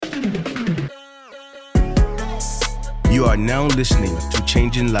You are now listening to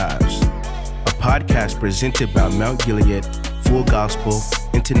Changing Lives, a podcast presented by Mount Gilead Full Gospel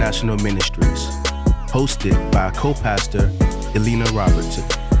International Ministries, hosted by co-pastor Elena Robertson.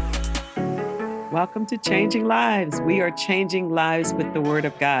 Welcome to Changing Lives. We are changing lives with the Word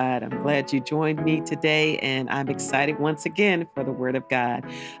of God. I'm glad you joined me today, and I'm excited once again for the Word of God.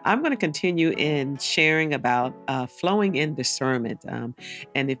 I'm going to continue in sharing about flowing in discernment.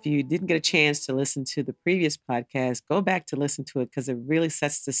 And if you didn't get a chance to listen to the previous podcast, go back to listen to it because it really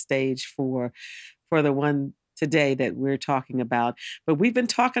sets the stage for the one today that we're talking about. But we've been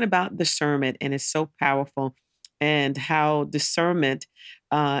talking about discernment, and it's so powerful, and how discernment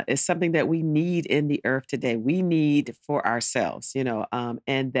is something that we need in the earth today. We need for ourselves,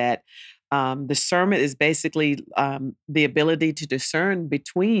 and that discernment is basically the ability to discern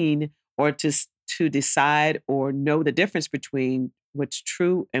between or to decide or know the difference between what's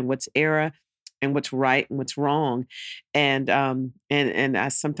true and what's error and what's right and what's wrong. And I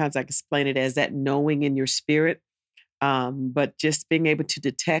sometimes I explain it as that knowing in your spirit, but just being able to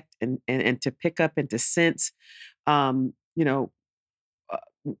detect and to pick up and to sense, um, you know, uh,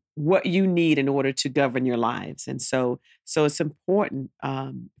 what you need in order to govern your lives. And so it's important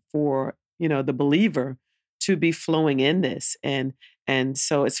for the believer to be flowing in this, and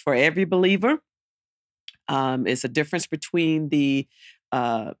so it's for every believer. It's a difference between the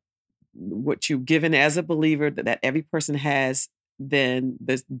what you've given as a believer that every person has, then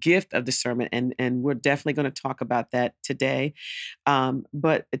the gift of discernment, and we're definitely going to talk about that today.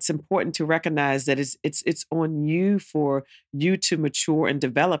 But it's important to recognize that it's on you for you to mature and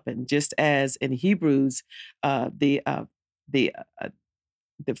develop, and just as in Hebrews, the the uh,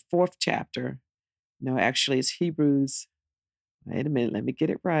 the fourth chapter. No, actually, it's Hebrews. Wait a minute, let me get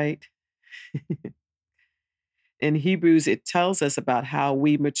it right. In Hebrews, it tells us about how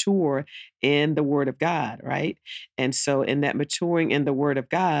we mature in the Word of God, right? And so, in that maturing in the Word of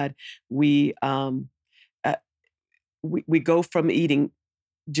God, we uh, we go from eating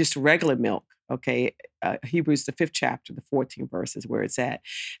just regular milk. Okay, Hebrews the fifth chapter, the 14th verse is where it's at.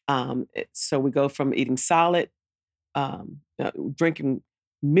 So we go from eating solid, drinking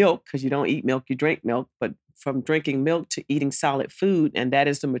milk, because you don't eat milk, you drink milk, but from drinking milk to eating solid food, and that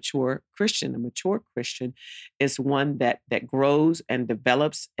is the mature Christian. The mature Christian is one that grows and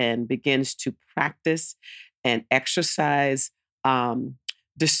develops and begins to practice and exercise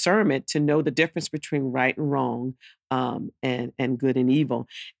discernment to know the difference between right and wrong, and good and evil.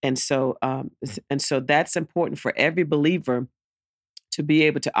 And so that's important for every believer to be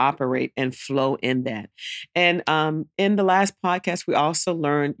able to operate and flow in that. And in the last podcast, we also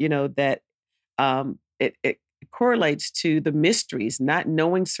learned, that it correlates to the mysteries. Not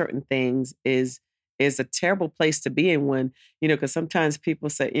knowing certain things is a terrible place to be in when, because sometimes people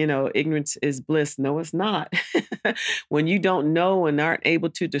say, ignorance is bliss. No, it's not. When you don't know and aren't able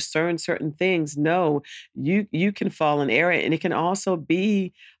to discern certain things, no, you can fall in error, and it can also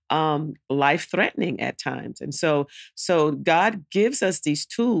be life-threatening at times. And so God gives us these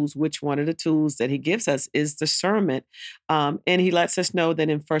tools, which one of the tools that he gives us is discernment. And he lets us know that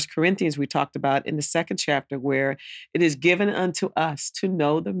in First Corinthians, we talked about in the second chapter, where it is given unto us to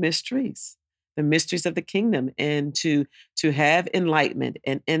know the mysteries of the kingdom, and to have enlightenment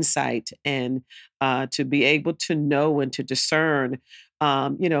and insight, and to be able to know and to discern,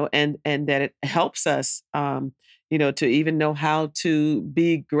 and that it helps us, to even know how to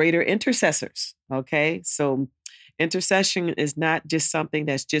be greater intercessors. Okay. So intercession is not just something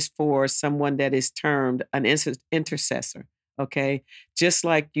that's just for someone that is termed an intercessor. Okay. Just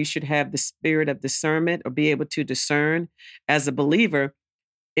like you should have the spirit of discernment or be able to discern as a believer,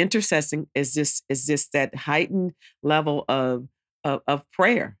 intercessing is just that heightened level of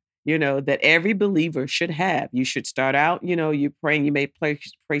prayer, that every believer should have. You should start out, you praying. You may pray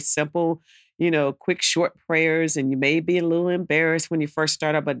simple, quick, short prayers, and you may be a little embarrassed when you first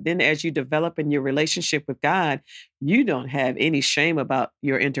start out. But then as you develop in your relationship with God, you don't have any shame about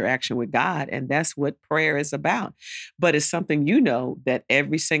your interaction with God. And that's what prayer is about. But it's something that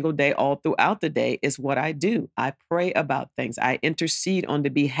every single day, all throughout the day, is what I do. I pray about things. I intercede on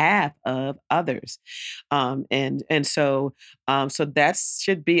the behalf of others. So that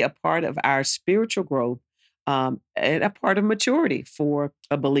should be a part of our spiritual growth, and a part of maturity for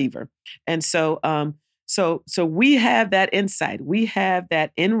a believer. And so we have that insight. We have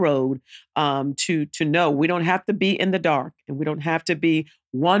that inroad, to know we don't have to be in the dark, and we don't have to be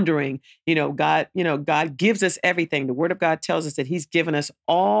wondering, God gives us everything. The word of God tells us that he's given us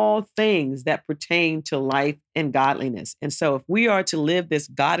all things that pertain to life and godliness. And so if we are to live this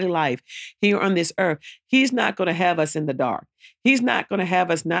godly life here on this earth, he's not going to have us in the dark. He's not going to have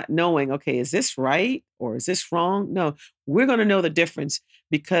us not knowing, okay, is this right or is this wrong? No, we're going to know the difference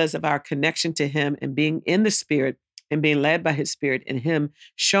because of our connection to him and being in the spirit and being led by his spirit and him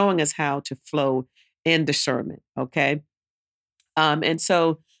showing us how to flow in discernment. Okay. And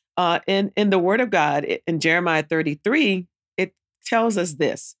so in the word of God, in Jeremiah 33, it tells us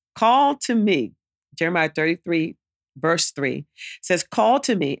this: call to me. Jeremiah 33, verse 3 says, call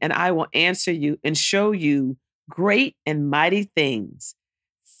to me and I will answer you and show you great and mighty things,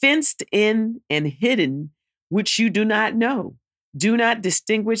 fenced in and hidden, which you do not know, do not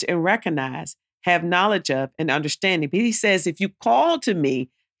distinguish and recognize, have knowledge of and understanding. But he says, if you call to me,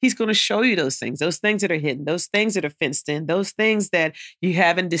 he's going to show you those things that are hidden, those things that are fenced in, those things that you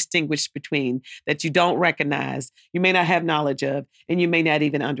haven't distinguished between, that you don't recognize, you may not have knowledge of, and you may not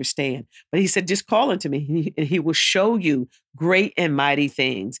even understand. But he said, just call unto me, and he will show you great and mighty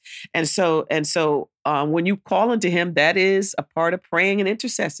things. And so, when you call unto him, that is a part of praying and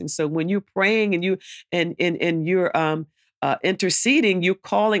intercessing. So when you're praying and you're interceding, you're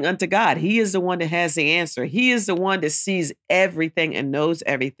calling unto God. He is the one that has the answer. He is the one that sees everything and knows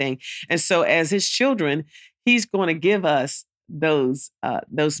everything. And so as his children, he's going to give us those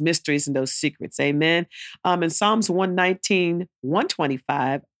mysteries and those secrets. Amen. In Psalms 119,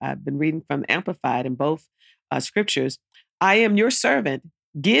 125, I've been reading from Amplified in both scriptures. I am your servant.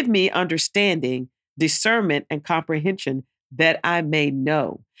 Give me understanding, discernment, and comprehension that I may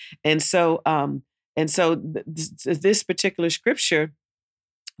know. And so, this particular scripture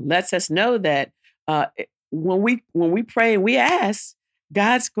lets us know that when we pray and we ask,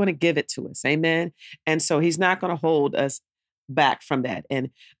 God's going to give it to us. Amen. And so he's not going to hold us back from that. And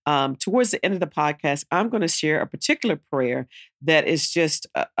towards the end of the podcast, I'm going to share a particular prayer that is just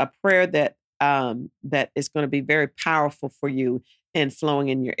a prayer that is going to be very powerful for you and flowing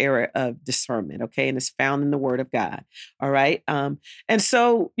in your area of discernment. Okay. And it's found in the word of God. All right. And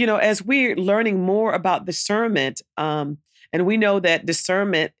so, as we're learning more about discernment, and we know that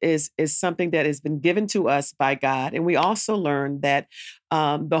discernment is something that has been given to us by God. And we also learn that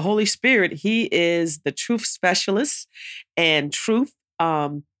the Holy Spirit, he is the truth specialist, and truth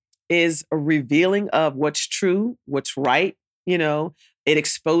is a revealing of what's true, what's right. It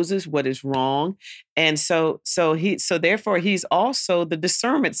exposes what is wrong. And so therefore he's also the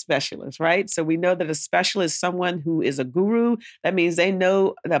discernment specialist, right? So we know that a specialist is someone who is a guru. That means they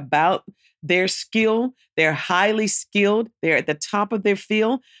know about their skill. They're highly skilled. They're at the top of their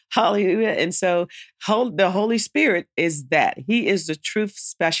field. Hallelujah. And so the Holy Spirit is that. He is the truth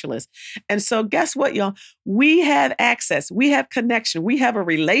specialist. And so guess what, y'all? We have access. We have connection. We have a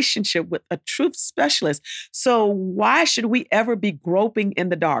relationship with a truth specialist. So why should we ever be groping in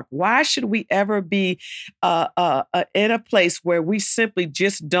the dark? Why should we ever be in a place where we simply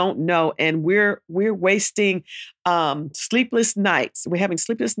just don't know, and we're wasting sleepless nights? We're having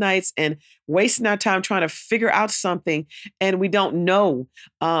sleepless nights and wasting our time trying to figure out something, and we don't know.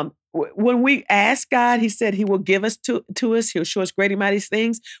 When we ask God, he said he will give us to us. He'll show us great and mighty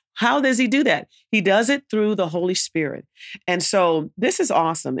things. How does he do that? He does it through the Holy Spirit. And so this is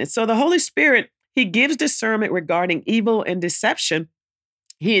awesome. And so the Holy Spirit, he gives discernment regarding evil and deception.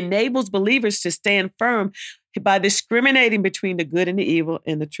 He enables believers to stand firm by discriminating between the good and the evil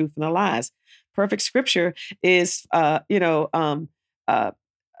and the truth and the lies. Perfect scripture is,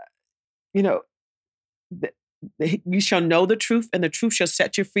 you shall know the truth, and the truth shall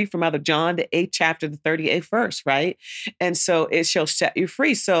set you free, from out of John, the 8th chapter, the 38th verse, right? And so it shall set you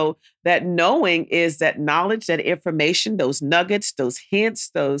free. So that knowing is that knowledge, that information, those nuggets, those hints,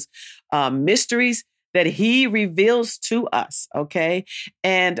 those mysteries that he reveals to us, okay?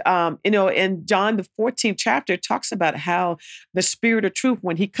 And, in John, the 14th chapter, talks about how the Spirit of truth,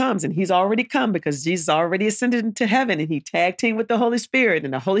 when he comes, and he's already come because Jesus already ascended into heaven, and he tag teamed with the Holy Spirit,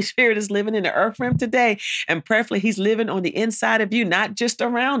 and the Holy Spirit is living in the earth realm today. And prayerfully, he's living on the inside of you, not just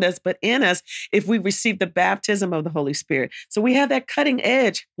around us, but in us, if we receive the baptism of the Holy Spirit. So we have that cutting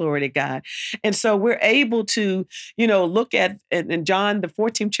edge, glory to God. And so we're able to, look at in John, the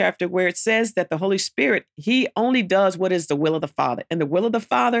 14th chapter, where it says that the Holy Spirit, he only does what is the will of the Father. And the will of the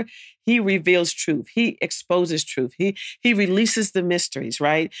Father, he reveals truth. He exposes truth. He releases the mysteries,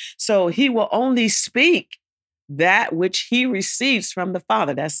 right? So he will only speak that which he receives from the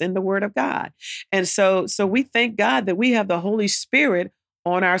Father. That's in the word of God. And so we thank God that we have the Holy Spirit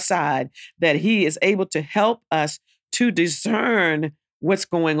on our side, that he is able to help us to discern what's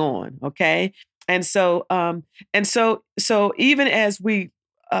going on. Okay. And so even as we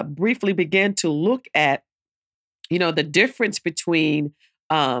briefly begin to look at, the difference between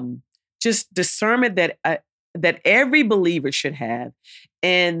just discernment that every believer should have,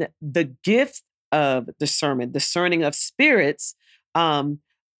 and the gift of discernment, discerning of spirits, um,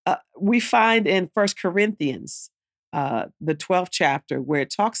 we find in First Corinthians, the 12th chapter, where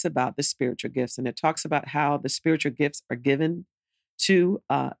it talks about the spiritual gifts, and it talks about how the spiritual gifts are given to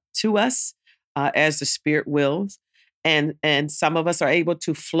us as the Spirit wills, and some of us are able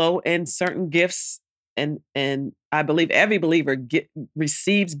to flow in certain gifts, and I believe every believer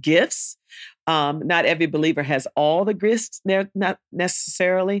receives gifts. Not every believer has all the gifts there, not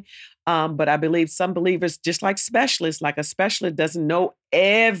necessarily. But I believe some believers, just like specialists, like a specialist doesn't know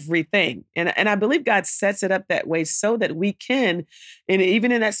everything. And I believe God sets it up that way so that we can, and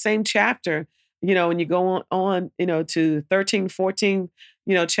even in that same chapter, when you go on, to 13, 14,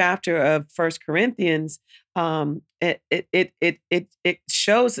 chapter of First Corinthians, it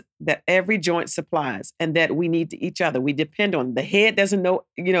shows that every joint supplies, and that we need to each other. We depend on the head. Doesn't know,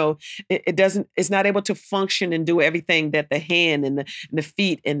 it's not able to function and do everything that the hand and the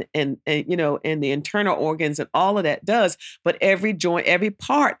feet and the internal organs and all of that does. But every joint, every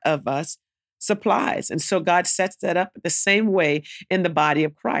part of us supplies. And so God sets that up the same way in the body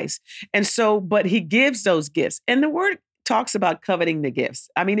of Christ. And so, but he gives those gifts. And the word talks about coveting the gifts.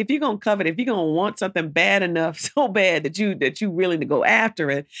 I mean, if you're going to covet, if you're going to want something bad enough, so bad that you willing to go after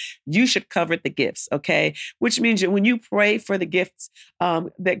it, you should covet the gifts. Okay. Which means that when you pray for the gifts,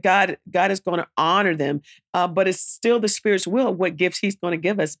 that God is going to honor them. But it's still the Spirit's will, what gifts he's going to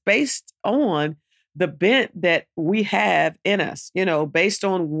give us based on the bent that we have in us, based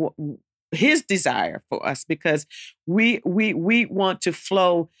on his desire for us, because we want to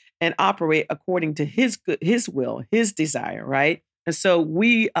flow and operate according to his will, his desire, right? And so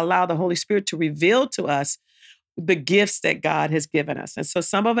we allow the Holy Spirit to reveal to us the gifts that God has given us. And so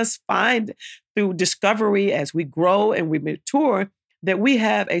some of us find through discovery as we grow and we mature that we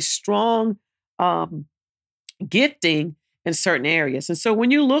have a strong gifting in certain areas. And so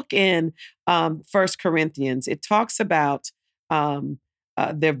when you look in First Corinthians, it talks about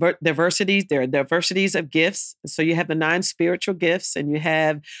diversities. There are diversities of gifts. So you have the 9 spiritual gifts, and you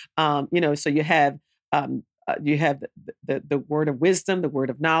have, so you have the word of wisdom, the word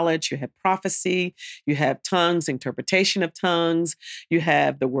of knowledge. You have prophecy. You have tongues, interpretation of tongues. You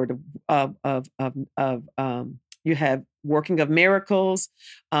have the word you have working of miracles,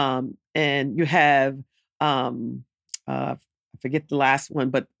 and you have I forget the last one,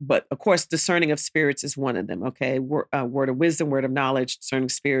 but of course, discerning of spirits is one of them. Okay, word of wisdom, word of knowledge, discerning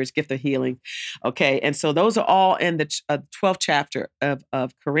spirits, gift of healing. Okay, and so those are all in the 12th chapter of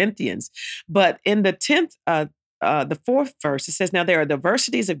Corinthians. But in the 10th, the 4th verse, it says, "Now there are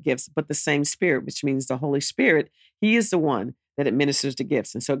diversities of gifts, but the same Spirit," which means the Holy Spirit. He is the one that administers the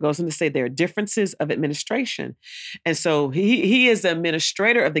gifts. And so it goes on to say there are differences of administration. And so he is the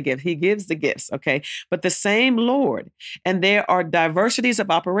administrator of the gift. He gives the gifts, okay? But the same Lord. And there are diversities of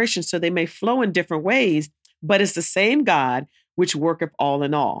operations, so they may flow in different ways, but it's the same God which worketh all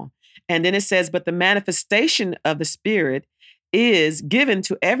in all. And then it says, but the manifestation of the Spirit is given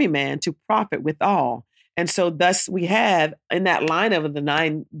to every man to profit withal. And so thus we have in that line of the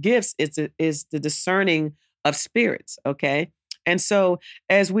 9 gifts is the discerning of spirits, okay? And so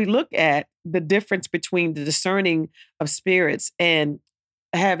as we look at the difference between the discerning of spirits and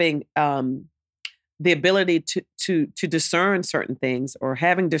having the ability to discern certain things, or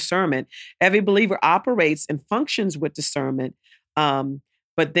having discernment, every believer operates and functions with discernment.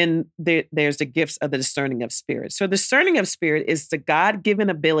 But then there's the gifts of the discerning of spirit. So discerning of spirit is the God-given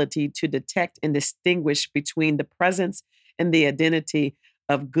ability to detect and distinguish between the presence and the identity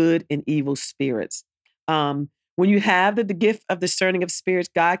of good and evil spirits. When you have the gift of discerning of spirits,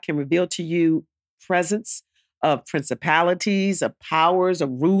 God can reveal to you presence of principalities, of powers,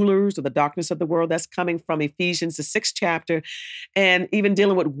 of rulers, of the darkness of the world. That's coming from Ephesians, the 6th chapter, and even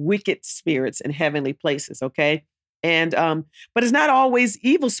dealing with wicked spirits in heavenly places, okay? And but it's not always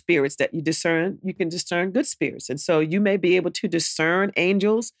evil spirits that you discern. You can discern good spirits. And so you may be able to discern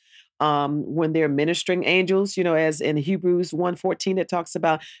angels when they're ministering angels, as in Hebrews 1:14, it talks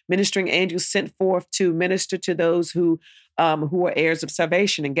about ministering angels sent forth to minister to those who are heirs of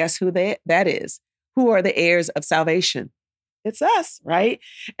salvation. And guess who that is? Who are the heirs of salvation? It's us, right?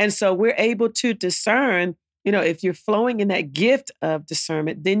 And so we're able to discern, if you're flowing in that gift of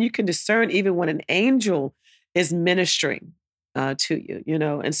discernment, then you can discern even when an angel is ministering to you,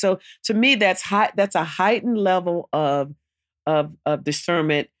 And so to me, that's a heightened level of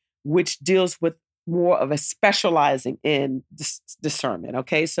discernment, which deals with more of a specializing in discernment.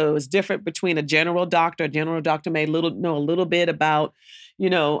 Okay, so it's different between a general doctor. A general doctor may know a little bit about, you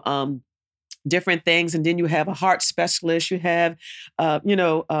know, different things, and then you have a heart specialist. You have, a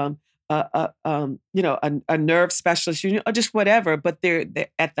nerve specialist, or just whatever. But they're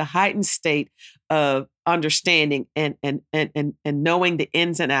at the heightened state of understanding and knowing the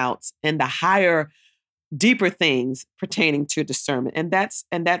ins and outs and the higher, deeper things pertaining to discernment. And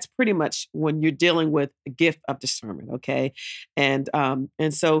that's pretty much when you're dealing with the gift of discernment. Okay. And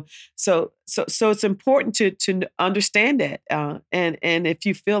so it's important to understand that. And if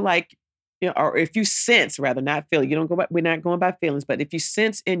you feel like, or if you sense, rather, not feel, you don't go by, we're not going by feelings, but if you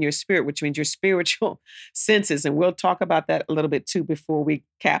sense in your spirit, which means your spiritual senses, and we'll talk about that a little bit too before we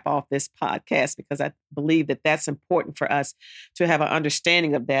cap off this podcast, because I believe that that's important for us to have an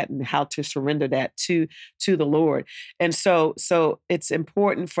understanding of that and how to surrender that to the Lord. And so it's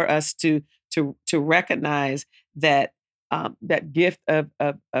important for us to recognize that that gift of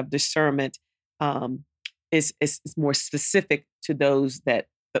discernment is more specific to those that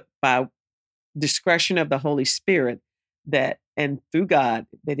by discretion of the Holy Spirit, that and through God,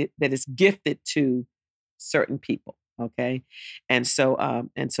 that is gifted to certain people. Okay. And so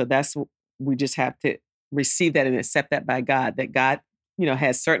that's we just have to receive that and accept that by God, that God,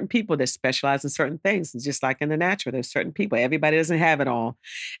 has certain people that specialize in certain things. It's just like in the natural, there's certain people. Everybody doesn't have it all.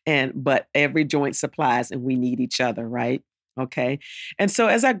 But every joint supplies, and we need each other, right? Okay. And so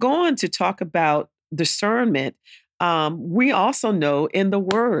as I go on to talk about discernment, we also know in the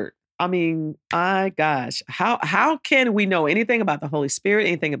Word. I mean, my gosh, how can we know anything about the Holy Spirit,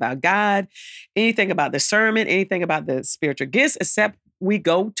 anything about God, anything about discernment, anything about the spiritual gifts, except we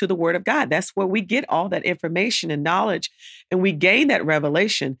go to the Word of God? That's where we get all that information and knowledge, and we gain that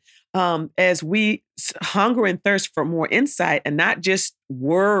revelation as we hunger and thirst for more insight, and not just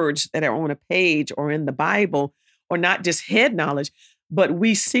words that are on a page or in the Bible, or not just head knowledge, but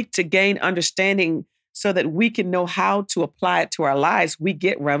we seek to gain understanding so that we can know how to apply it to our lives. We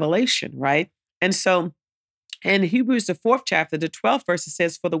get revelation, right? And so in Hebrews, the 4th chapter, the 12th verse, it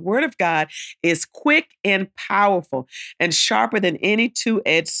says, "For the word of God is quick and powerful and sharper than any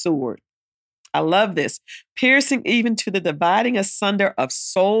two-edged sword." I love this. "Piercing even to the dividing asunder of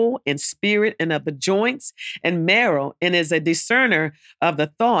soul and spirit and of the joints and marrow, and is a discerner of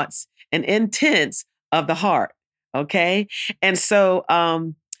the thoughts and intents of the heart." Okay. And so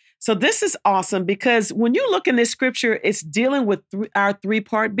this is awesome, because when you look in this scripture, it's dealing with our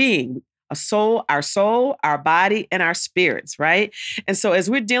three-part being: our soul, our body, and our spirits, right? And so as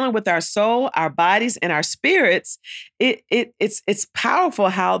we're dealing with our soul, our bodies, and our spirits, it's powerful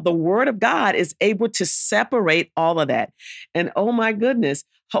how the Word of God is able to separate all of that. And oh my goodness,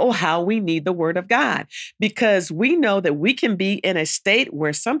 how we need the Word of God, because we know that we can be in a state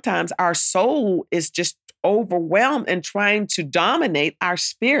where sometimes our soul is just overwhelmed and trying to dominate our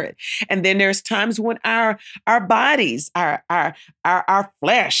spirit. And then there's times when our bodies, our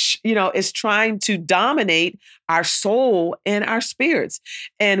flesh, is trying to dominate our soul and our spirits.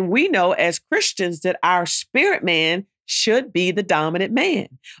 And we know as Christians that our spirit man should be the dominant man.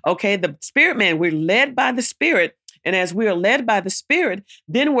 Okay, the spirit man, we're led by the Spirit. And as we are led by the Spirit,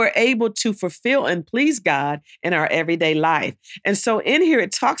 then we're able to fulfill and please God in our everyday life. And so in here,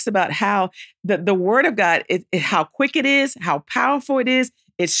 it talks about how the Word of God, how quick it is, how powerful it is.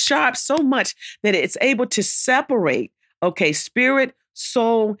 It's sharp so much that it's able to separate, okay, spirit,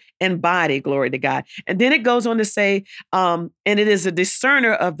 soul, and body. Glory to God. And then it goes on to say, and it is a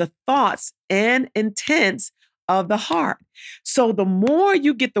discerner of the thoughts and intents of the heart. So the more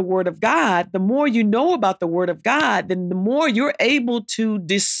you get the Word of God, the more you know about the Word of God, then the more you're able to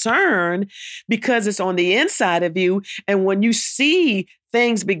discern, because it's on the inside of you. And when you see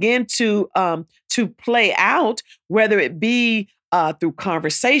things begin to play out, whether it be through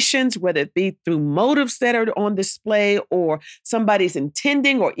conversations, whether it be through motives that are on display, or somebody's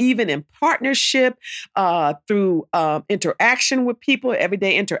intending, or even in partnership, through interaction with people,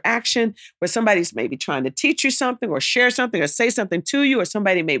 everyday interaction, where somebody's maybe trying to teach you something or share something or say something to you, or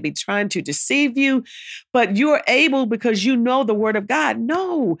somebody may be trying to deceive you, but you're able, because you know the Word of God.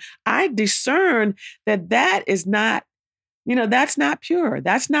 No, I discern that is not, that's not pure.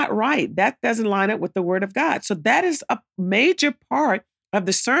 That's not right. That doesn't line up with the Word of God. So that is a major part of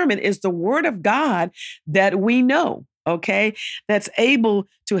discernment, is the Word of God that we know, okay, that's able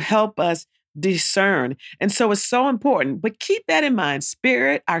to help us discern. And so it's so important. But keep that in mind: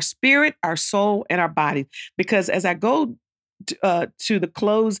 spirit, our soul, and our body. Because as I go to the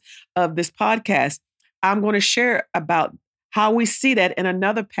close of this podcast, I'm going to share about how we see that in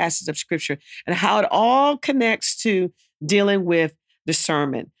another passage of Scripture, and how it all connects to dealing with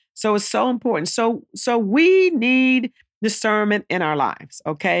discernment. So it's so important. So we need discernment in our lives,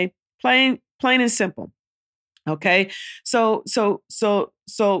 okay? Plain and simple. Okay. So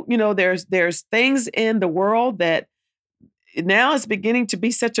there's things in the world that now it's beginning to be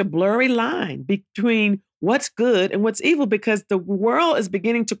such a blurry line between what's good and what's evil, because the world is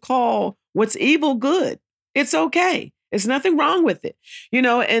beginning to call what's evil good. It's okay. It's nothing wrong with it,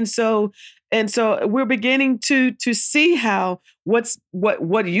 and so we're beginning to see how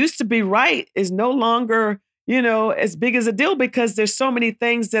what used to be right is no longer as big as a deal, because there's so many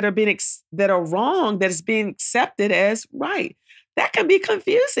things that are that are wrong that is being accepted as right. That can be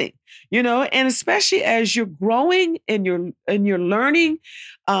confusing, and especially as you're growing and you're learning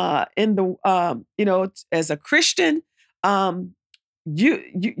in the as a Christian, um,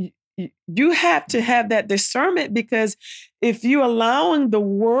 you have to have that discernment, because if you're allowing the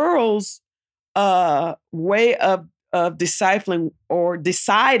world's way of deciphering or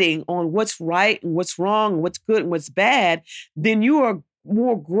deciding on what's right and what's wrong, what's good and what's bad, then you are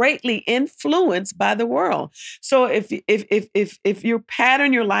more greatly influenced by the world. So if you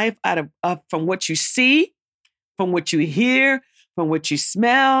pattern your life out of from what you see, from what you hear, from what you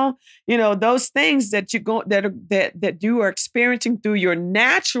smell, those things that you go that you are experiencing through your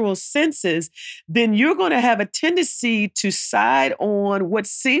natural senses, then you're going to have a tendency to side on what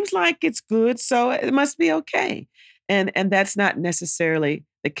seems like it's good, so it must be okay. And that's not necessarily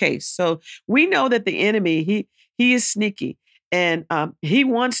the case. So we know that the enemy, he is sneaky. And he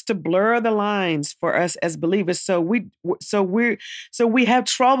wants to blur the lines for us as believers. So we have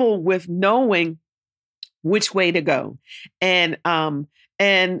trouble with knowing which way to go, and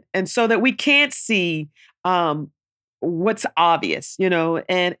so that we can't see what's obvious,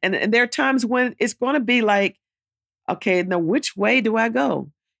 and there are times when it's going to be like, okay, now which way do I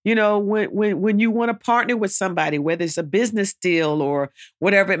go? When you want to partner with somebody, whether it's a business deal or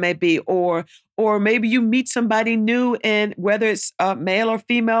whatever it may be, or maybe you meet somebody new, and whether it's male or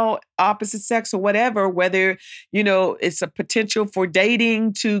female, opposite sex or whatever, whether it's a potential for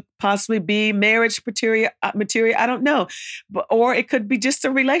dating to possibly be marriage material, I don't know, or it could be just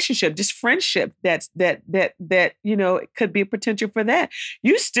a relationship, just friendship. That it could be a potential for that.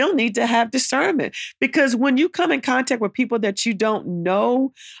 You still need to have discernment, because when you come in contact with people that you don't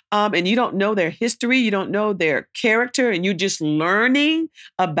know, and you don't know their history, you don't know their character, and you're just learning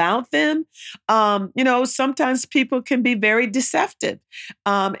about them. Sometimes people can be very deceptive.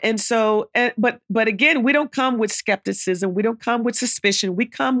 But again, we don't come with skepticism. We don't come with suspicion. We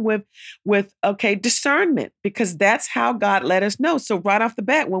come with discernment, because that's how God let us know. So right off the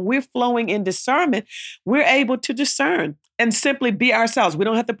bat, when we're flowing in discernment, we're able to discern and simply be ourselves. We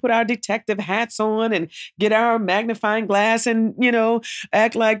don't have to put our detective hats on and get our magnifying glass and,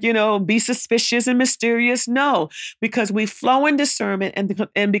 act like, be suspicious and mysterious. No, because we flow in discernment,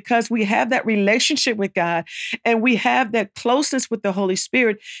 and because we have that relationship with God, and we have that closeness with the Holy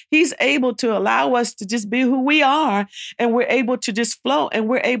Spirit, He's able to allow us to just be who we are, and we're able to just flow, and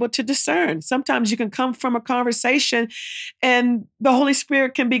we're able to discern. Sometimes you can come from a conversation and the Holy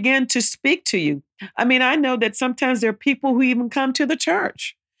Spirit can begin to speak to you. I mean, I know that sometimes there are people who even come to the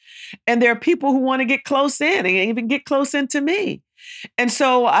church, and there are people who want to get close in and even get close into me. And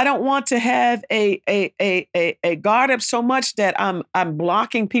so I don't want to have a guard up so much that I'm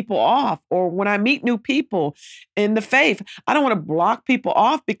blocking people off. Or when I meet new people in the faith, I don't want to block people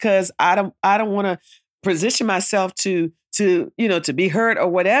off, because I don't want to position myself to be hurt or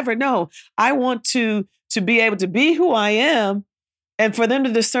whatever. No, I want to be able to be who I am, and for them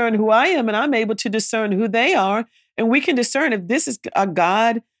to discern who I am, and I'm able to discern who they are, and we can discern if this is a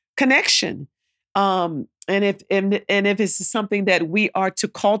God connection. And if it's something that we are to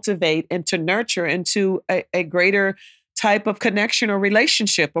cultivate and to nurture into a greater type of connection or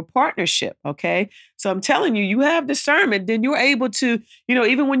relationship or partnership. Okay. So I'm telling you, you have discernment, then you're able to,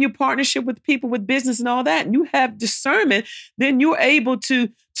 even when you partnership with people with business and all that, and you have discernment, then you're able to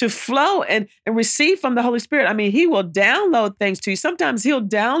flow and receive from the Holy Spirit. I mean, He will download things to you. Sometimes He'll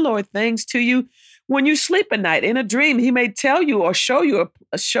download things to you when you sleep at night in a dream. He may tell you or show you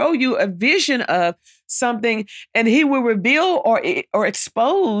a vision of something, and He will reveal or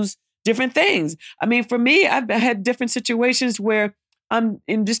expose different things. I mean, for me, I've had different situations where I'm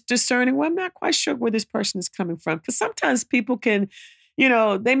in just discerning, well, I'm not quite sure where this person is coming from. Because sometimes people can,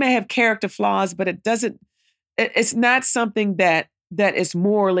 they may have character flaws, but it's not something that is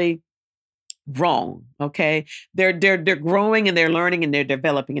morally wrong. Okay. They're growing and they're learning and they're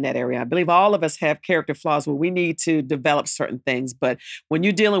developing in that area. I believe all of us have character flaws where we need to develop certain things. But when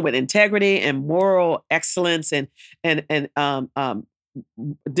you're dealing with integrity and moral excellence and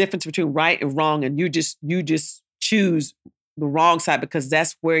difference between right and wrong, and you just choose the wrong side because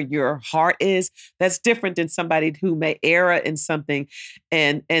that's where your heart is. That's different than somebody who may err in something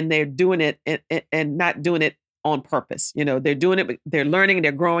and they're doing it and not doing it on purpose. They're doing it, they're learning,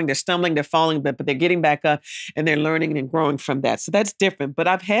 they're growing, they're stumbling, they're falling, but they're getting back up and they're learning and growing from that. So that's different. But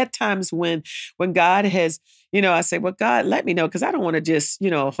I've had times when God has, I say, well, God, let me know, because I don't want to just,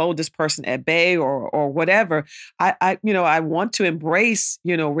 hold this person at bay or whatever. I want to embrace,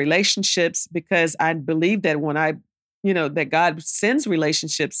 relationships, because I believe that when that God sends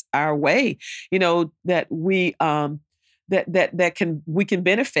relationships our way, that we can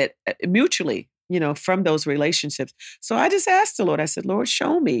benefit mutually, from those relationships. So I just asked the Lord, I said, Lord,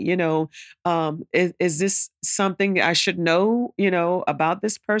 show me, is this something I should know, about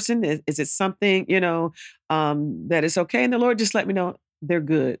this person? Is it something, that is okay? And the Lord just let me know they're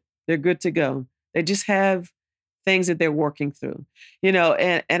good. They're good to go. They just have things that they're working through,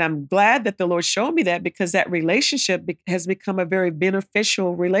 and I'm glad that the Lord showed me that, because that relationship has become a very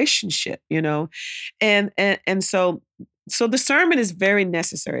beneficial relationship, and so discernment is very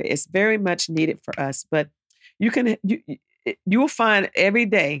necessary. It's very much needed for us, but you will find every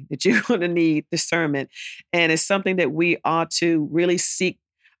day that you're going to need discernment, and it's something that we ought to really seek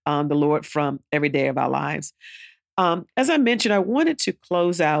the Lord from every day of our lives. As I mentioned, I wanted to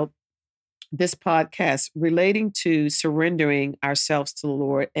close out this podcast relating to surrendering ourselves to the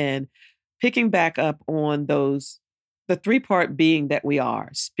Lord and picking back up on the three-part being that we are: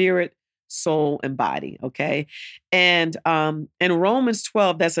 spirit, soul, and body. Okay. And in Romans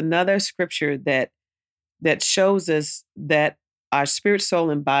 12, that's another scripture that shows us that our spirit, soul,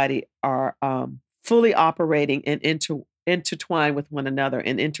 and body are fully operating and intertwined with one another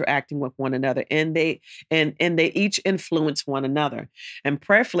and interacting with one another, and they each influence one another. And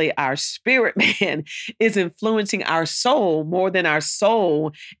prayerfully, our spirit man is influencing our soul more than our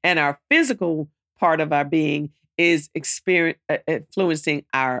soul and our physical part of our being is influencing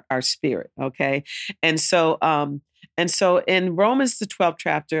our spirit. Okay, and so in Romans, the 12th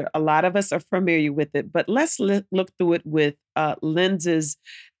chapter, a lot of us are familiar with it, but let's look through it with lenses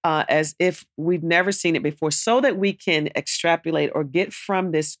as if we've never seen it before, so that we can extrapolate or get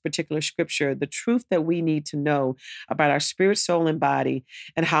from this particular scripture the truth that we need to know about our spirit, soul, and body,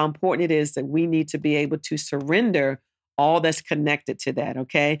 and how important it is that we need to be able to surrender all that's connected to that.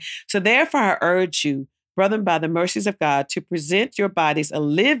 Okay. So therefore, I urge you, brethren, by the mercies of God, to present your bodies a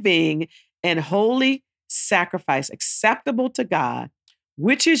living and holy sacrifice acceptable to God,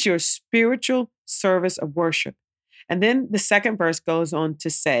 which is your spiritual service of worship. And then the second verse goes on to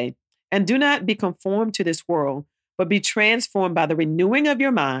say, and do not be conformed to this world, but be transformed by the renewing of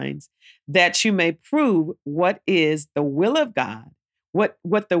your minds, that you may prove what is the will of God,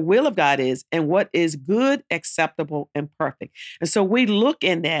 what the will of God is, and what is good, acceptable, and perfect. And so we look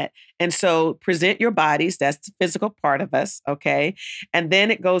in that. And so present your bodies, that's the physical part of us, okay? And then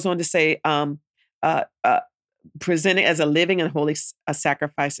it goes on to say, uh, uh, present it as a living and holy a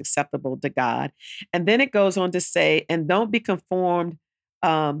sacrifice acceptable to God. And then it goes on to say, and don't be conformed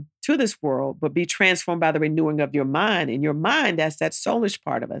to this world, but be transformed by the renewing of your mind. And your mind, that's that soulish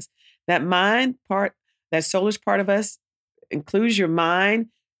part of us. That mind part, that soulish part of us includes your mind,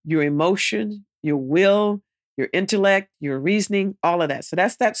 your emotion, your will, your intellect, your reasoning, all of that. So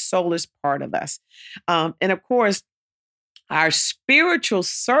that's that soulish part of us. And of course, our spiritual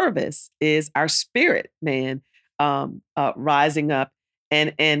service is our spirit man rising up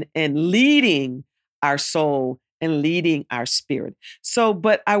and leading our soul and leading our spirit. So,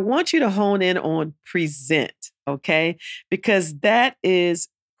 but I want you to hone in on present, okay? Because that is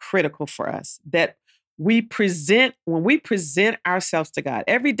critical for us. That when we present ourselves to God,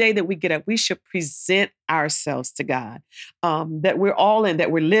 every day that we get up, we should present ourselves to God. That we're all in,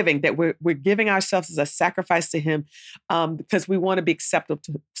 that we're living, that we're giving ourselves as a sacrifice to Him, because we want to be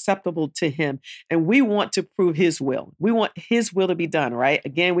acceptable to Him, and we want to prove His will. We want His will to be done. Right?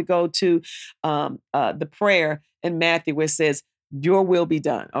 Again, we go to the prayer in Matthew where it says, "Your will be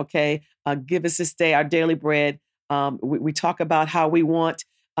done." Okay, give us this day our daily bread. We talk about how we want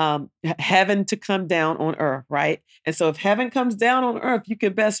heaven to come down on earth, right? And so if heaven comes down on earth, you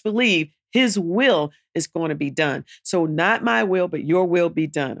can best believe His will is going to be done. So not my will, but your will be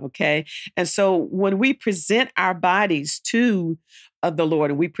done, okay? And so when we present our bodies to the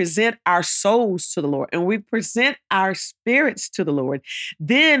Lord, and we present our souls to the Lord, and we present our spirits to the Lord,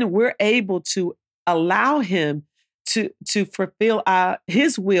 then we're able to allow Him to fulfill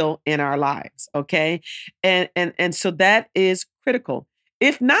His will in our lives, okay? And so that is critical.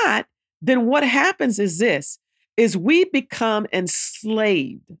 If not, then what happens is we become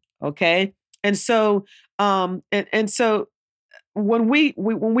enslaved, okay? And so when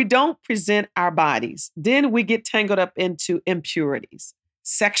we don't present our bodies, then we get tangled up into impurities,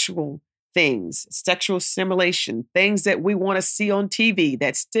 sexual things, sexual stimulation, things that we want to see on TV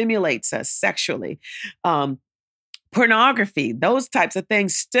that stimulates us sexually. Um, Pornography, those types of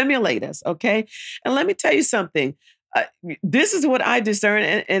things stimulate us. Okay. And let me tell you something. Uh, this is what I discern,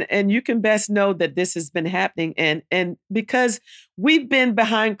 and you can best know that this has been happening. And because we've been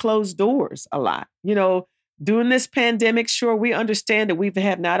behind closed doors a lot, during this pandemic, sure, we understand that we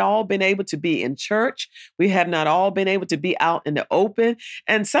have not all been able to be in church. We have not all been able to be out in the open.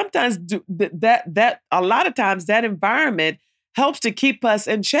 And sometimes that a lot of times that environment helps to keep us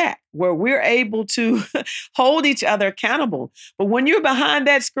in check where we're able to hold each other accountable. But when you're behind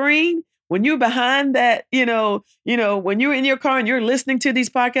that screen, when you're behind that, when you're in your car and you're listening to these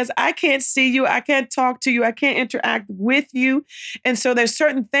podcasts, I can't see you. I can't talk to you. I can't interact with you. And so there's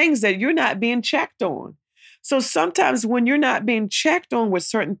certain things that you're not being checked on. So sometimes when you're not being checked on with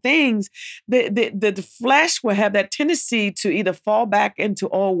certain things, the flesh will have that tendency to either fall back into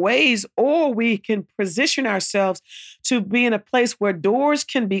old ways, or we can position ourselves to be in a place where doors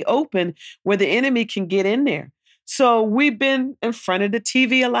can be open, where the enemy can get in there. So we've been in front of the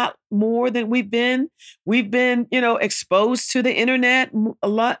TV a lot more than we've been. We've been, exposed to the internet a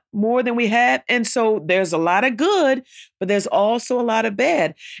lot more than we have. And so there's a lot of good, but there's also a lot of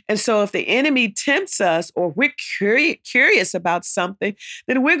bad. And so if the enemy tempts us, or we're curious about something,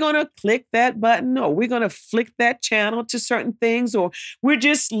 then we're going to click that button, or we're going to flick that channel to certain things, or we're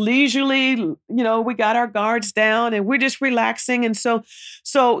just leisurely, we got our guards down and we're just relaxing. And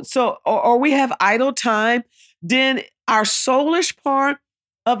or we have idle time. Then our soulish part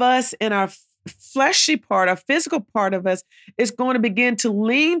of us and our fleshy part, our physical part of us is going to begin to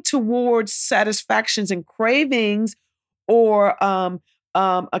lean towards satisfactions and cravings, or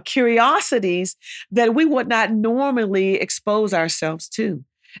curiosities that we would not normally expose ourselves to.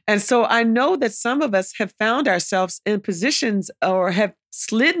 And so I know that some of us have found ourselves in positions, or have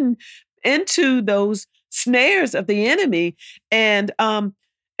slidden into those snares of the enemy. And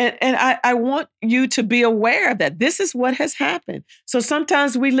I want you to be aware of that. This is what has happened. So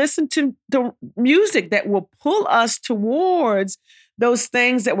sometimes we listen to the music that will pull us towards those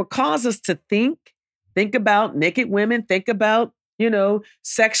things that will cause us to think about naked women, think about,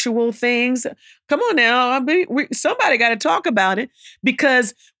 sexual things. Come on now. I mean, somebody got to talk about it,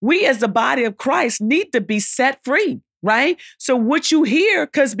 because we as the body of Christ need to be set free, right? So what you hear,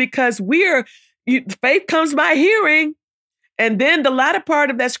 because faith comes by hearing. And then the latter part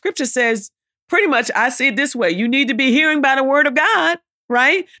of that scripture says, pretty much, I see it this way: you need to be hearing by the word of God,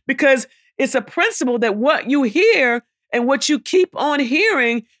 right? Because it's a principle that what you hear and what you keep on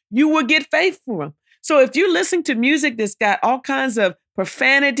hearing, you will get faith from. So if you listen to music that's got all kinds of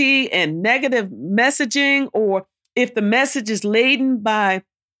profanity and negative messaging, or if the message is laden by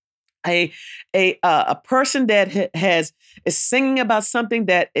a person that is singing about something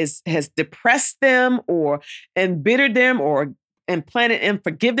that has depressed them, or embittered them, or implanted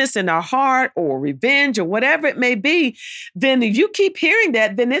unforgiveness in our heart, or revenge, or whatever it may be, then if you keep hearing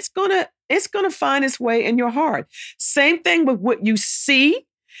that, then it's gonna find its way in your heart. Same thing with what you see.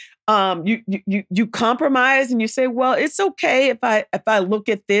 You compromise and you say, well, it's okay if I look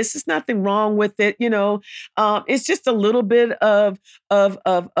at this. There's nothing wrong with it. It's just a little bit of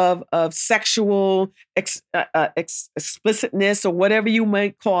sexual explicitness, or whatever you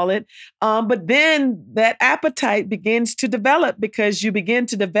might call it. But then that appetite begins to develop, because you begin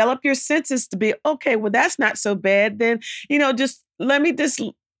to develop your senses to be, okay, well, that's not so bad. Then, just let me just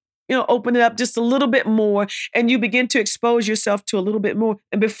open it up just a little bit more, and you begin to expose yourself to a little bit more.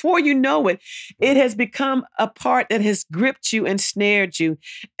 And before you know it, it has become a part that has gripped you and snared you.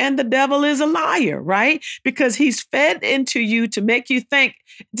 And the devil is a liar, right? Because he's fed into you to make you think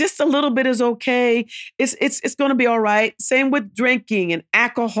just a little bit is okay. It's going to be all right. Same with drinking and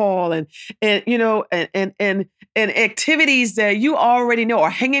alcohol and activities that you already know, or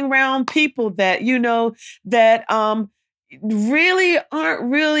hanging around people that really aren't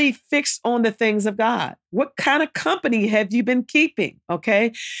really fixed on the things of God. What kind of company have you been keeping?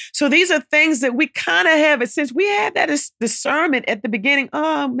 Okay. So these are things that we kind of have, since we had that discernment at the beginning.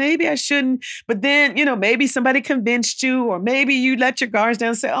 Oh, maybe I shouldn't. But then, maybe somebody convinced you, or maybe you let your guards down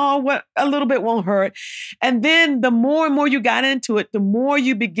and say, oh, what, a little bit won't hurt. And then the more and more you got into it, the more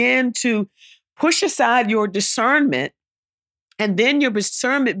you begin to push aside your discernment. And then your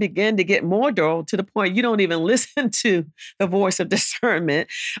discernment began to get more dull, to the point you don't even listen to the voice of discernment.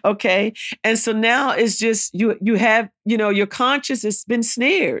 Okay. And so now it's just, you have, your conscience has been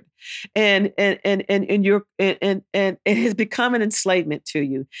snared, and it has become an enslavement to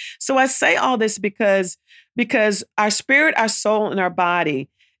you. So I say all this because Because our spirit, our soul, and our body,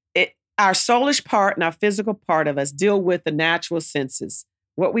 our soulish part and our physical part of us deal with the natural senses,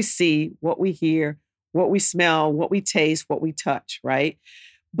 what we see, what we hear, what we smell, what we taste, what we touch, right?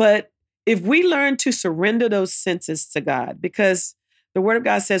 But if we learn to surrender those senses to God, because the word of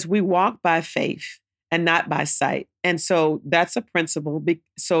God says we walk by faith and not by sight. And so that's a principle.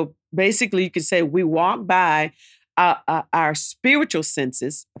 So basically, you could say we walk by our spiritual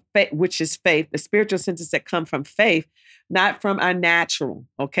senses, which is faith, the spiritual senses that come from faith, not from our natural.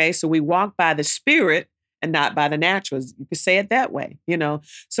 Okay. So we walk by the spirit and not by the natural. You could say it that way, you know.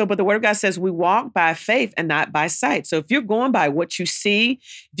 So, but the word of God says we walk by faith and not by sight. So if you're going by what you see,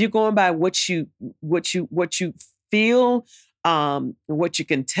 if you're going by what you feel, what you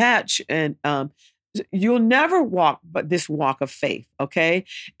can touch, and you'll never walk but this walk of faith, okay?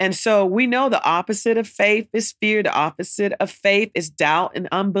 And so we know the opposite of faith is fear. The opposite of faith is doubt and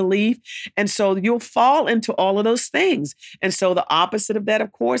unbelief. And so you'll fall into all of those things. And so the opposite of that,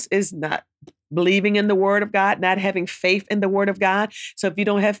 of course, is not believing in the word of God, not having faith in the word of God. So if you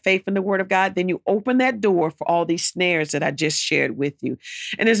don't have faith in the word of God, then you open that door for all these snares that I just shared with you.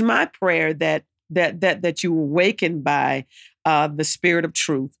 And it's my prayer that you awaken by the spirit of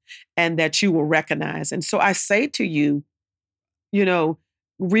truth and that you will recognize. And so I say to you, you know,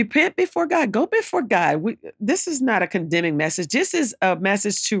 repent before God, go before God. This is not a condemning message. This is a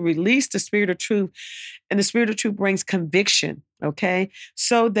message to release the spirit of truth. And the spirit of truth brings conviction, okay?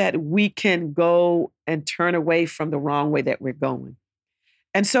 So that we can go and turn away from the wrong way that we're going.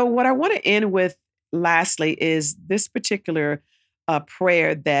 And so what I want to end with lastly is this particular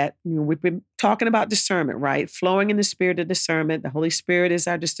prayer that we've been talking about discernment, right? Flowing in the spirit of discernment. The Holy Spirit is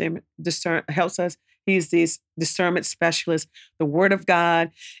our helps us. He's this discernment specialist. The Word of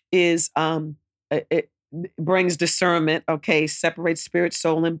God is it brings discernment. Okay, separates spirit,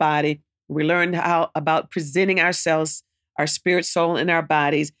 soul, and body. We learned about presenting ourselves, our spirit, soul, and our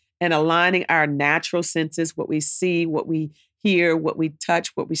bodies, and aligning our natural senses, what we see, what we hear, what we touch,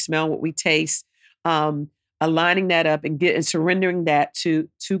 what we smell, what we taste. Aligning that up and surrendering that to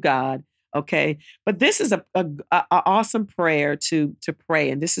God. Okay. But this is a awesome prayer to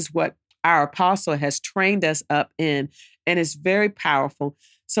pray. And this is what our apostle has trained us up in. And it's very powerful.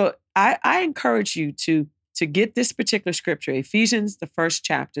 So I encourage you to get this particular scripture, Ephesians, the first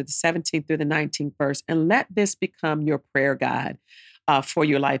chapter, the 17th through the 19th verse, and let this become your prayer guide for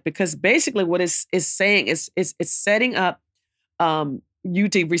your life. Because basically what it's saying is it's setting up you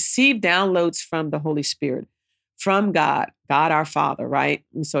to receive downloads from the Holy Spirit, from God our Father, right?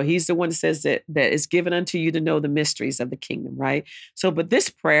 And so he's the one that says that is given unto you to know the mysteries of the kingdom, right? So, but this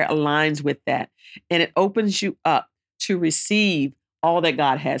prayer aligns with that, and it opens you up to receive all that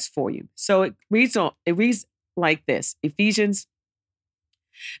God has for you. So it reads like this. Ephesians,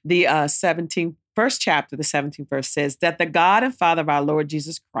 the 17th first chapter, the 17th verse says that the God and Father of our Lord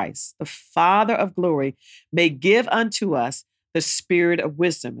Jesus Christ, the Father of glory, may give unto us the spirit of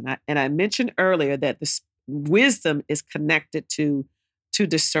wisdom. And I mentioned earlier that the wisdom is connected to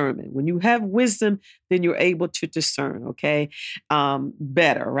discernment. When you have wisdom, then you're able to discern, okay,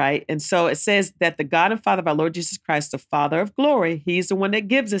 better, right? And so it says that the God and Father of our Lord Jesus Christ, the Father of glory, he's the one that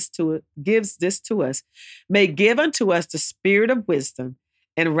gives this to us, may give unto us the spirit of wisdom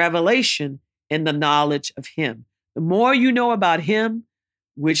and revelation in the knowledge of him. The more you know about him,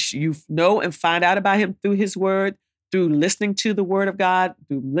 which you know and find out about him through his word, through listening to the word of God,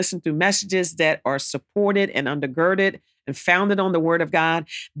 through listening to messages that are supported and undergirded and founded on the word of God,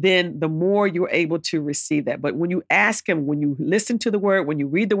 then the more you're able to receive that. But when you ask him, when you listen to the word, when you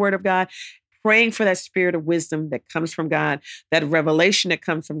read the word of God, praying for that spirit of wisdom that comes from God, that revelation that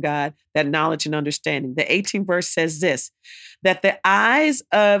comes from God, that knowledge and understanding. The 18th verse says this, that the eyes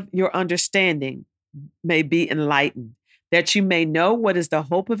of your understanding may be enlightened, that you may know what is the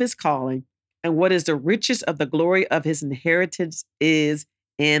hope of his calling and what is the riches of the glory of his inheritance is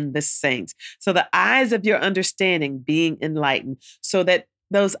in the saints. So the eyes of your understanding being enlightened, so that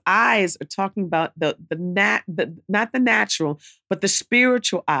those eyes are talking about not the natural, but the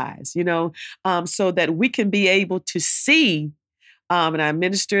spiritual eyes, so that we can be able to see. And I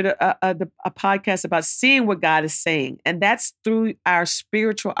ministered a podcast about seeing what God is saying. And that's through our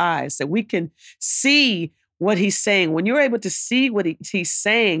spiritual eyes, that we can see what he's saying. When you're able to see what he's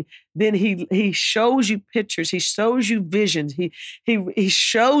saying, then he shows you pictures. He shows you visions. He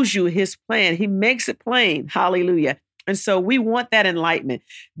shows you his plan. He makes it plain. Hallelujah. And so we want that enlightenment.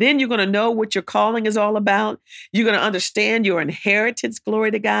 Then you're going to know what your calling is all about. You're going to understand your inheritance,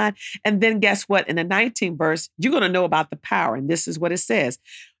 glory to God. And then guess what? In the 19th verse, you're going to know about the power. And this is what it says.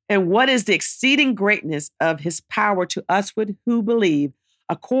 And what is the exceeding greatness of his power to us who believe,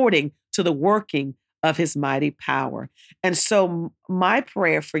 according to the working of his mighty power. And so my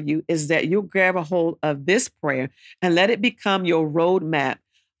prayer for you is that you'll grab a hold of this prayer and let it become your roadmap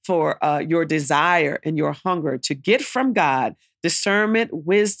for your desire and your hunger to get from God discernment,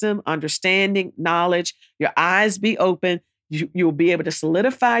 wisdom, understanding, knowledge. Your eyes be open. You'll be able to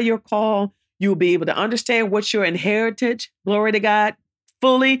solidify your call. You'll be able to understand what's your inheritance. Glory to God.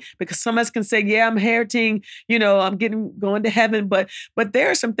 Fully, because some of us can say, yeah, I'm inheriting, I'm going to heaven, but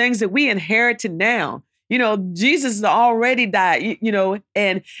there are some things that we inherited now. Jesus already died,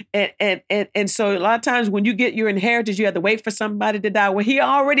 and so a lot of times when you get your inheritance, you have to wait for somebody to die. Well, he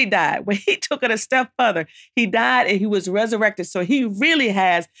already died. When he took it a step further, he died and he was resurrected. So he really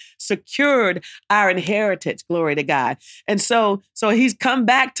has secured our inheritance, glory to God. And so he's come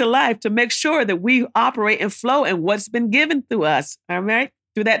back to life to make sure that we operate and flow in what's been given to us, all right?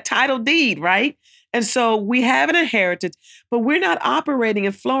 Through that title deed, right? And so we have an inheritance, but we're not operating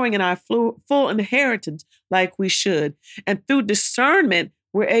and flowing in our full inheritance like we should. And through discernment,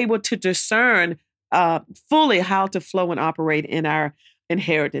 we're able to discern fully how to flow and operate in our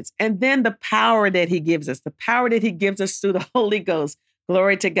inheritance. And then the power that he gives us through the Holy Ghost.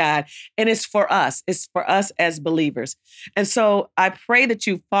 Glory to God. And it's for us. It's for us as believers. And so I pray that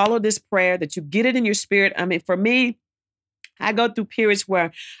you follow this prayer, that you get it in your spirit. I mean, for me, I go through periods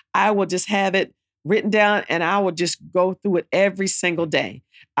where I will just have it written down and I will just go through it every single day.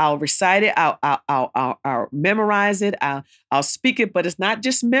 I'll recite it. I'll memorize it. I'll speak it, but it's not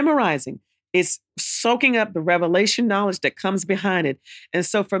just memorizing. It's soaking up the revelation knowledge that comes behind it. And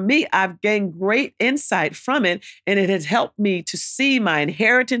so for me, I've gained great insight from it, and it has helped me to see my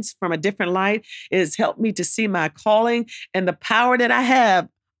inheritance from a different light. It has helped me to see my calling and the power that I have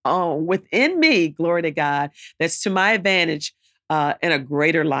within me, glory to God, that's to my advantage in a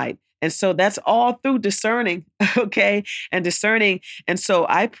greater light. And so that's all through discerning, okay, and discerning. And so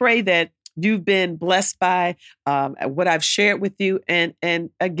I pray that you've been blessed by what I've shared with you. And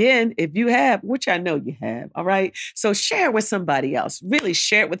again, if you have, which I know you have, all right, so share it with somebody else. Really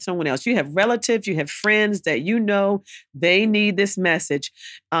share it with someone else. You have relatives, you have friends that they need this message.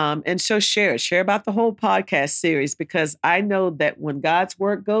 And so share it. Share about the whole podcast series, because I know that when God's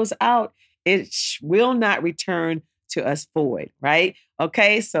word goes out, it will not return to us void, right?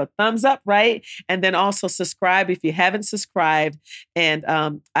 Okay, so thumbs up, right? And then also subscribe if you haven't subscribed. And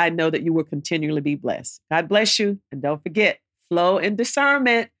I know that you will continually be blessed. God bless you. And don't forget, flow in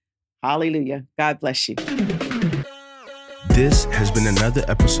discernment. Hallelujah. God bless you. This has been another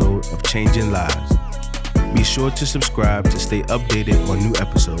episode of Changing Lives. Be sure to subscribe to stay updated on new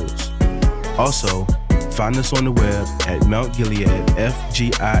episodes. Also, find us on the web at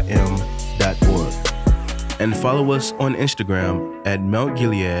mountgileadfgim.org. And follow us on Instagram at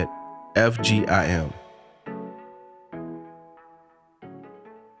mountgileadfgim.